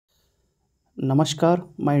Namaskar,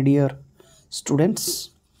 my dear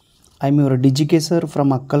students. I am your DGK sir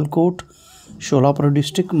from Akkalkot, Sholapur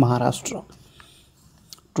district, Maharashtra.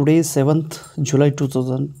 Today is 7th July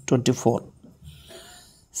 2024.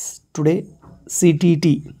 Today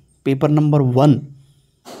CTET paper number 1,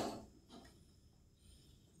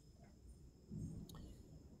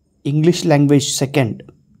 English language second.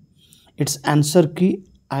 Its answer key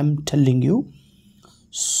I am telling you.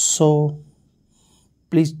 So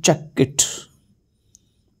please check it.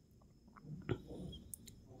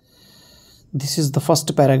 This is the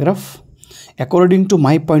first paragraph. According to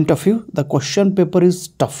my point of view, the question paper is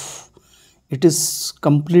tough. It is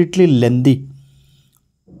completely lengthy.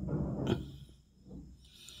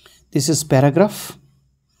 This is paragraph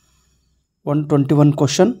 121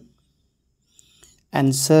 question.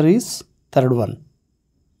 Answer is third one.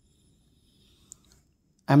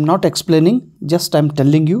 I am not explaining, just I am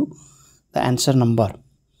telling you the answer number.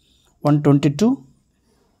 122,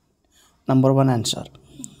 number 1 answer.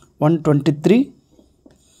 123,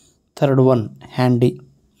 third one, handy.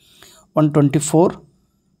 124,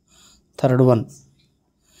 third one,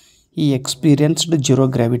 he experienced zero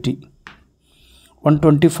gravity.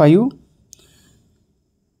 125,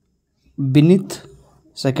 beneath,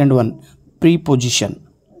 second one, preposition.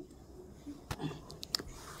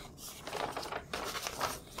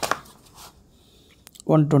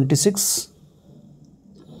 126,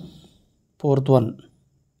 fourth one,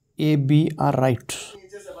 A, B are right.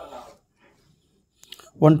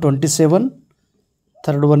 127,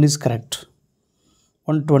 third one is correct.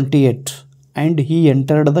 128, and he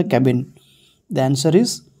entered the cabin. The answer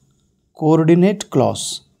is coordinate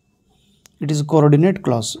clause. It is coordinate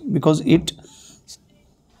clause because it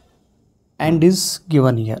and is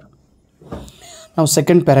given here. Now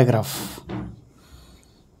second paragraph.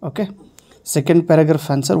 Okay. Second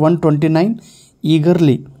paragraph answer 129,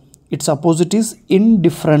 eagerly. Its opposite is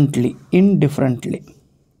indifferently. Indifferently.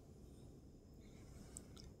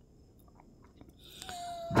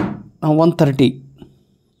 Now 130,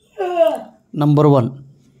 number 1.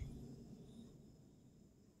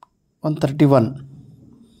 131,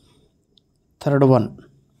 third one.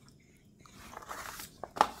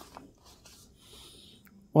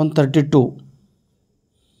 132,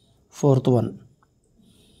 fourth one.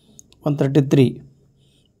 133,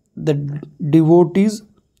 the devotees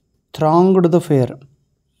thronged the fair.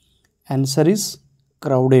 Answer is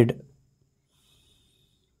crowded.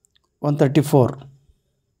 134,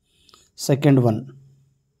 second one.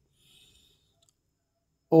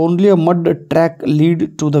 Only a mud track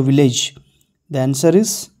lead to the village. The answer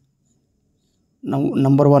is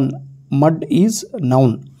number 1. Mud is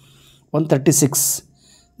noun. 136,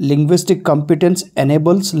 linguistic competence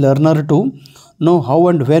enables learner to know how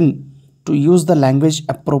and when to use the language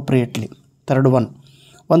appropriately. Third one.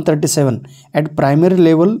 137, at primary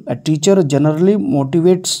level, a teacher generally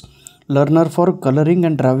motivates learner for coloring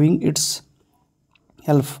and drawing its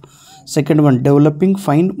help. Second one, developing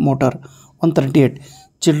fine motor. 138,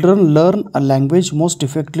 children learn a language most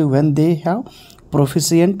effectively when they have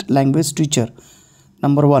proficient language teacher.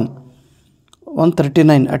 Number 1.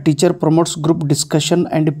 139, a teacher promotes group discussion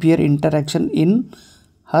and peer interaction in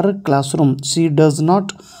her classroom. She does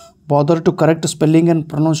not bother to correct spelling and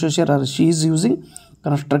pronunciation. She is using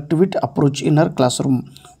constructive approach in her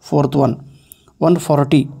classroom. Fourth one.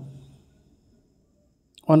 140,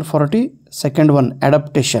 second one,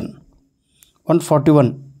 adaptation.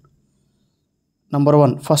 141, number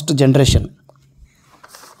 1, first generation.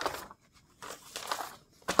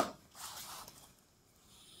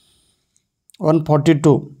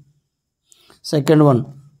 142, second one,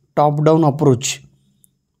 top down approach.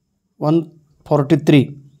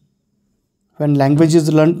 143, when language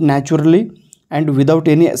is learnt naturally and without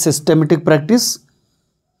any systematic practice.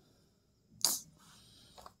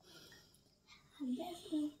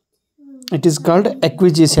 It is called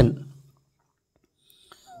acquisition.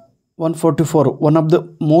 144, one of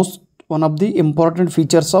the important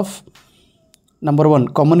features of number 1,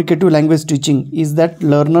 communicative language teaching is that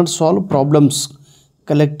learners solve problems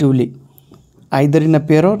collectively, either in a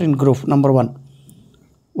pair or in group. Number 1.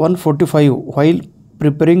 145, while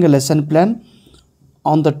preparing a lesson plan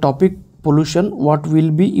on the topic pollution, what will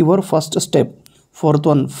be your first step? Fourth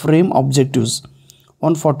one, frame objectives.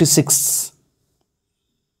 146,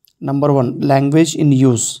 number 1, language in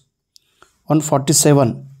use.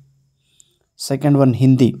 147, second one,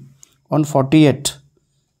 Hindi. 148,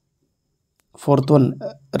 fourth one,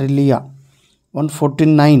 Relia.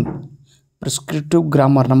 149, prescriptive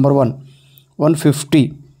grammar. Number 1.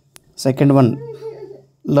 150, second one,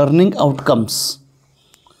 learning outcomes.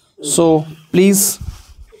 So please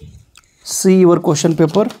see your question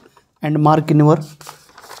paper and mark in your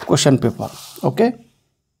question paper. Okay.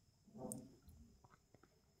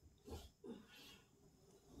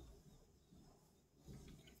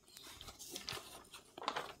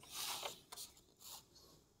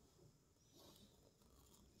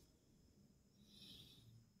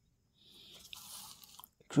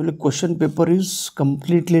 Actually, question paper is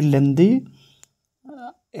completely lengthy.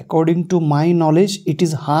 According to my knowledge, it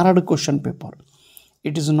is hard question paper.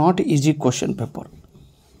 It is not easy question paper.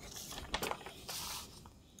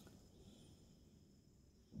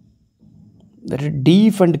 Very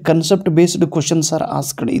deep and concept based questions are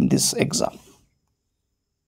asked in this exam.